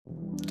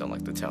don't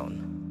like the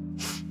tone.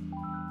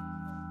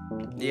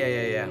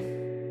 Yeah.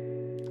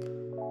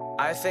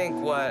 I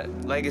think what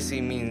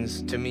legacy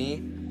means to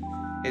me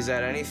is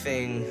that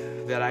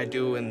anything that I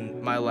do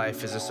in my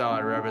life is a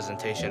solid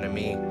representation of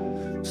me.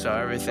 So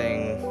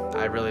everything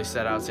I really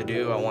set out to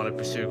do, I want to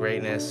pursue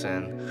greatness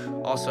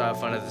and also have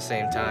fun at the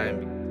same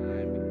time.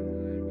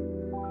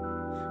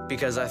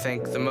 Because I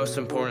think the most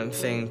important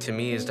thing to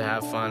me is to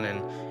have fun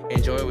and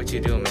enjoy what you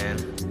do, man.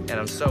 And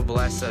I'm so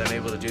blessed that I'm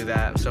able to do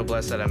that. I'm so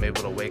blessed that I'm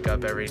able to wake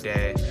up every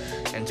day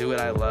and do what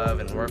I love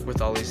and work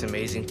with all these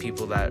amazing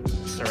people that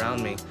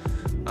surround me.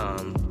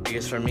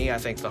 Because for me, I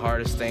think the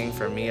hardest thing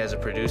for me as a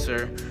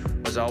producer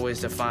was always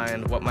to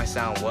find what my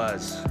sound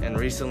was. And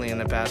recently, in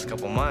the past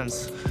couple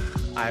months,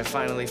 I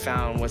finally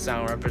found what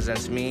sound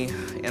represents me,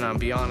 and I'm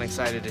beyond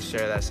excited to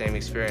share that same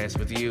experience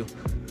with you.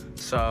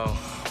 So,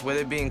 with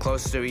it being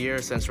close to a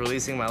year since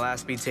releasing my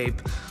last beat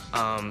tape,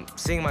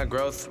 seeing my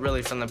growth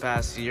really from the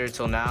past year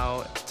till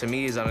now, to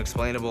me is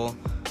unexplainable.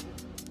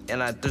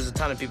 And there's a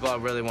ton of people I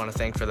really want to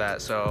thank for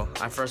that. So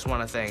I first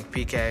want to thank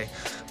PK,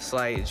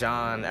 Slight,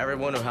 John,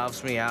 everyone who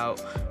helps me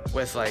out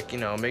with, like, you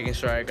know, making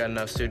sure I got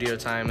enough studio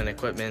time and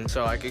equipment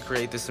so I could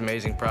create this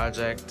amazing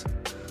project.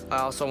 I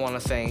also want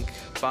to thank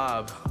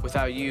Bob.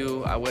 Without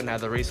you, I wouldn't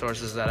have the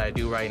resources that I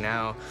do right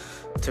now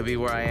to be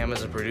where I am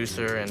as a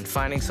producer, and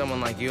finding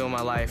someone like you in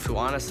my life who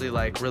honestly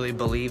really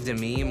believed in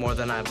me more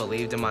than I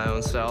believed in my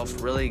own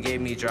self really gave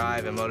me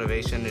drive and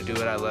motivation to do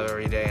what I love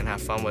every day and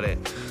have fun with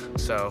it.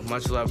 So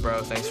much love,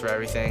 bro. Thanks for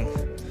everything.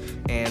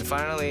 And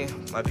finally,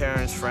 my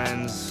parents,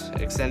 friends,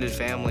 extended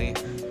family,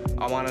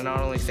 I want to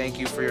not only thank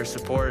you for your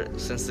support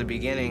since the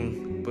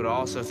beginning, but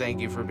also thank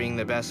you for being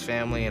the best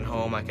family and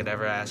home I could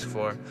ever ask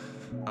for.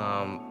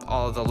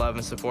 All of the love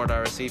and support I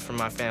receive from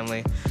my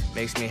family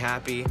makes me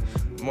happy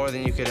more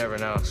than you could ever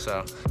know.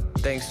 So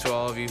thanks to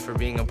all of you for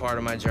being a part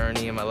of my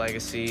journey and my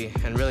legacy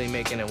and really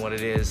making it what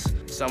it is.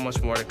 So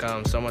much more to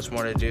come, so much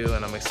more to do,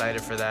 and I'm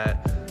excited for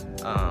that.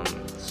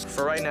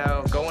 For right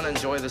now, go and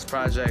enjoy this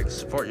project,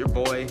 support your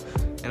boy,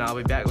 and I'll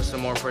be back with some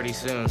more pretty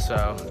soon.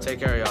 So take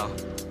care, y'all.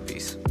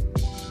 Peace.